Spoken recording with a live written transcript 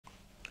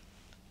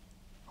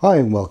Hi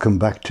and welcome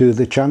back to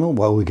the channel.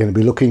 Well, we're going to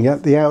be looking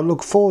at the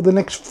outlook for the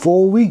next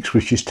 4 weeks,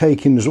 which is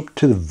taking us up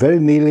to very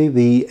nearly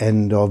the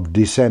end of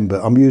December.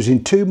 I'm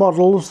using two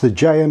models, the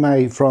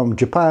JMA from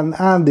Japan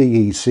and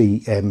the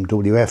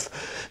ECMWF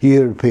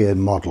European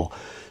model.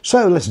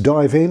 So let's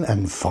dive in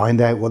and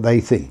find out what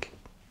they think.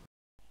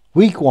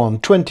 Week 1,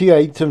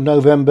 28th of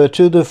November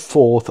to the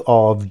 4th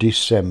of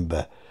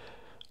December.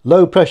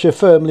 Low pressure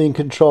firmly in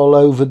control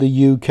over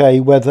the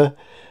UK weather,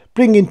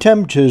 bringing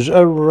temperatures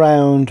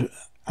around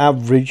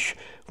average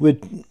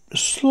with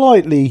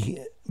slightly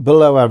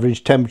below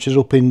average temperatures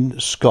up in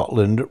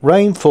Scotland.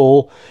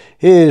 Rainfall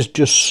is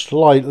just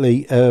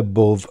slightly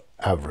above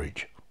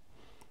average.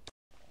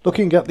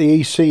 Looking at the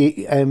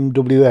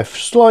ECMWF,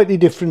 slightly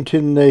different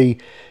in the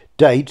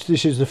date.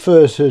 This is the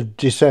 1st of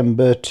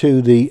December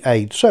to the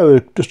 8th, so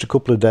just a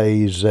couple of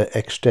days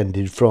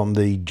extended from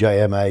the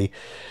JMA.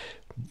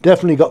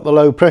 Definitely got the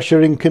low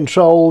pressure in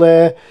control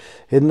there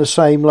in the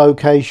same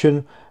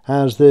location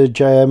as the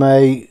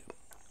JMA.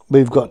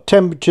 We've got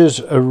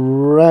temperatures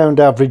around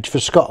average for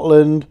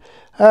Scotland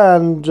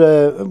and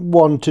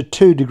 1 to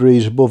 2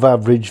 degrees above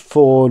average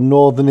for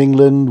Northern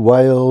England,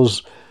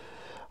 Wales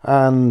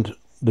and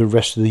the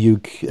rest of the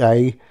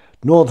UK.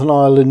 Northern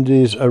Ireland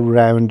is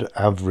around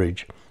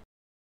average.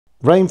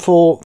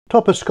 Rainfall,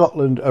 top of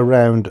Scotland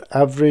around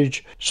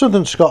average.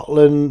 Southern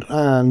Scotland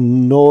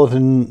and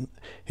Northern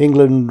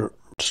England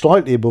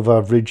slightly above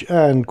average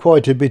and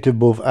quite a bit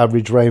above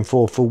average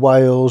rainfall for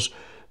Wales,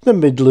 the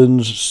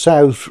Midlands,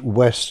 south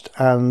west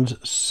and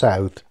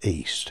south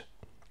east.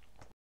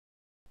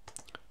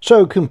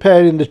 So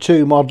comparing the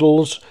two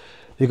models,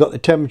 you've got the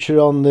temperature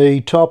on the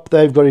top,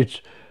 they've got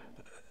it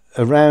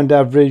around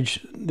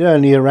average. The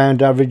only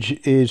around average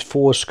is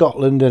for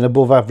Scotland and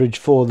above average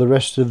for the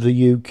rest of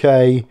the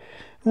UK.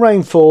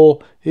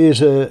 Rainfall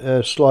is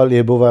a slightly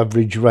above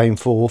average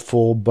rainfall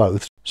for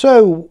both.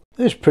 So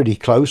it's pretty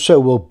close, so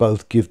we'll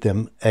both give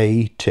them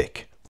a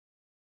tick.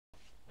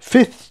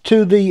 5th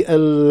to the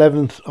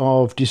 11th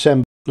of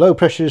December, low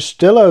pressure is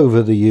still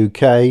over the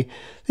UK.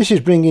 This is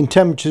bringing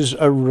temperatures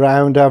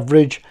around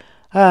average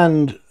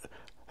and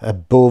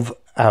above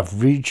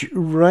average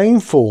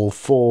rainfall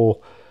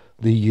for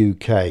the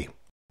UK.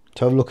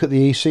 So look at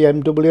the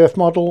ECMWF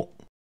model.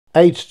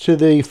 8th to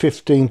the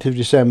 15th of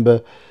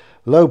December,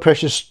 low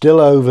pressure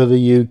still over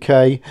the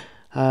UK,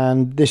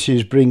 and this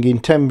is bringing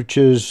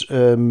temperatures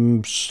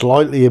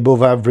slightly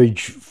above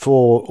average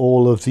for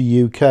all of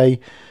the UK,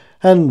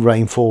 and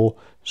rainfall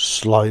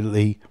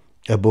slightly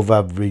above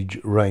average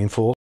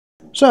rainfall.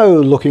 So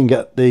looking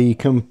at the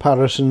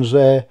comparisons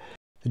there,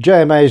 the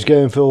JMA is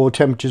going for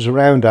temperatures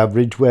around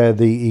average, where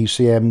the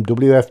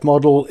ECMWF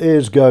model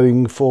is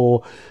going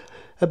for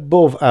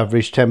above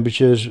average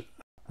temperatures.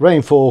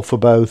 Rainfall for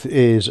both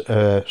is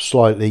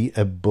slightly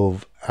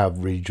above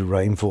average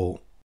rainfall.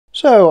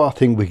 So I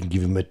think we can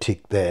give him a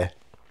tick there.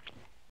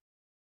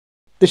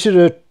 This is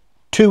a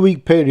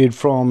 2-week period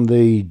from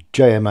the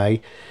JMA.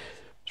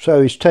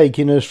 So it's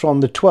taking us from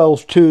the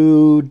 12th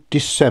to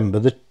December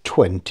the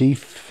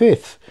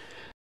 25th.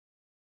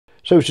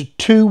 So it's a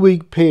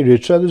 2-week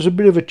period, so there's a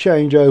bit of a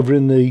changeover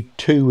in the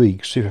 2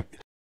 weeks.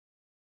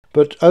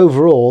 But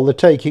overall, they're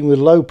taking with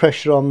low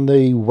pressure on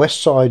the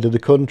west side of the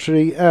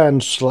country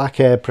and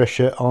slack air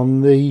pressure on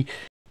the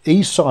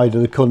east side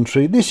of the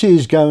country. This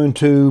is going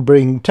to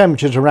bring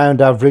temperatures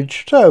around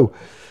average, so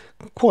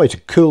quite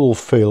a cool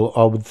feel,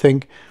 I would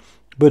think.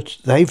 But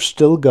they've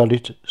still got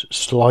it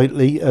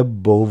slightly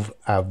above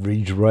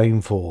average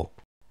rainfall.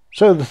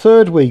 So the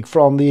 3rd week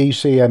from the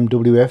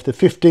ECMWF, the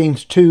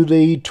 15th to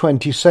the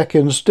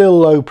 22nd, still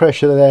low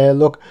pressure there.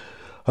 Look,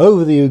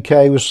 over the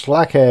UK with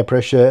slack air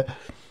pressure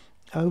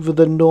over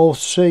the North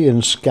Sea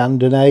and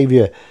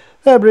Scandinavia.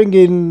 They're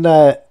bringing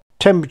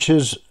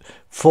temperatures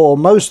for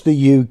most of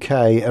the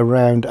UK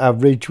around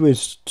average, with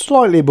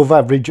slightly above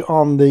average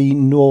on the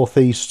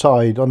northeast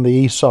side, on the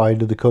east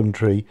side of the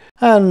country,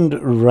 and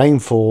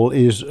rainfall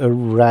is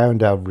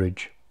around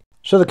average.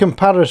 So the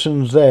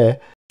comparisons there,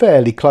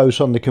 fairly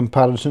close on the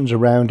comparisons,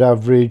 around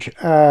average,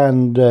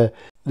 and the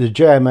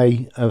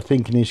JMA are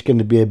thinking it's going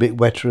to be a bit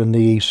wetter than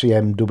the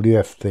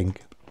ECMWF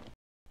think.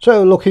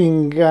 So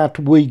looking at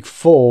week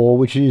 4,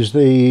 which is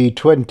the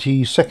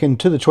 22nd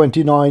to the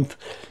 29th,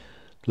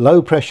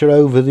 low pressure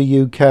over the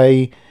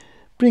UK,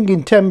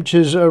 bringing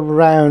temperatures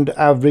around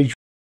average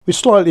with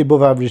slightly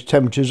above average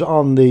temperatures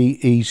on the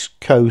east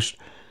coast,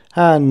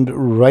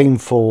 and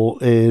rainfall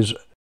is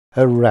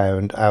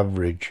around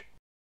average.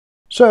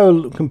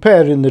 So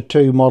comparing the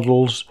two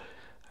models,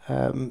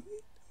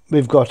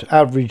 we've got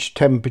average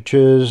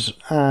temperatures,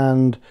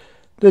 and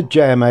the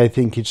JMA I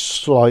think it's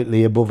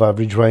slightly above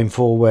average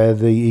rainfall, where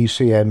the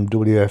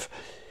ECMWF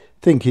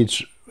think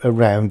it's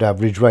around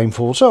average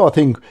rainfall. So I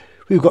think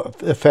we've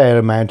got a fair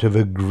amount of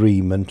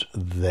agreement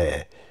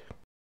there.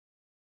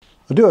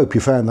 I do hope you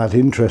found that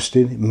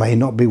interesting. It may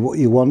not be what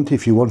you want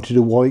if you wanted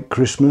a white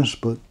Christmas,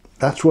 but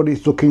that's what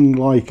it's looking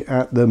like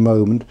at the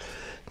moment.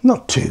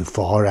 Not too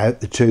far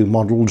out, the two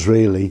models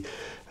really.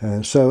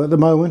 So at the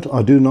moment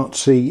I do not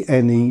see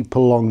any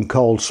prolonged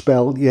cold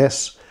spell.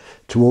 Yes,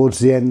 towards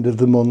the end of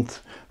the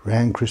month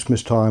around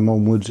Christmas time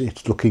onwards,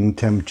 it's looking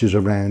temperatures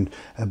around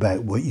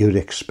about what you'd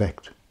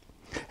expect.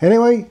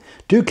 Anyway,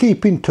 do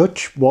keep in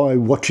touch by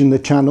watching the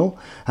channel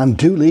and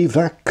do leave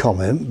that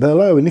comment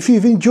below. And if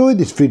you've enjoyed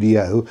this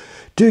video,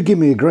 do give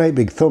me a great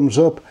big thumbs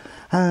up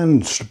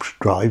and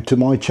subscribe to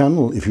my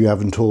channel if you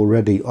haven't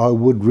already. I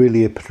would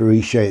really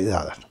appreciate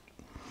that.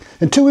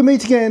 Until we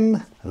meet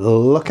again,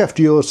 look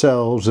after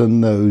yourselves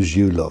and those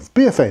you love.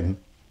 BFN,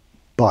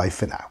 bye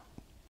for now.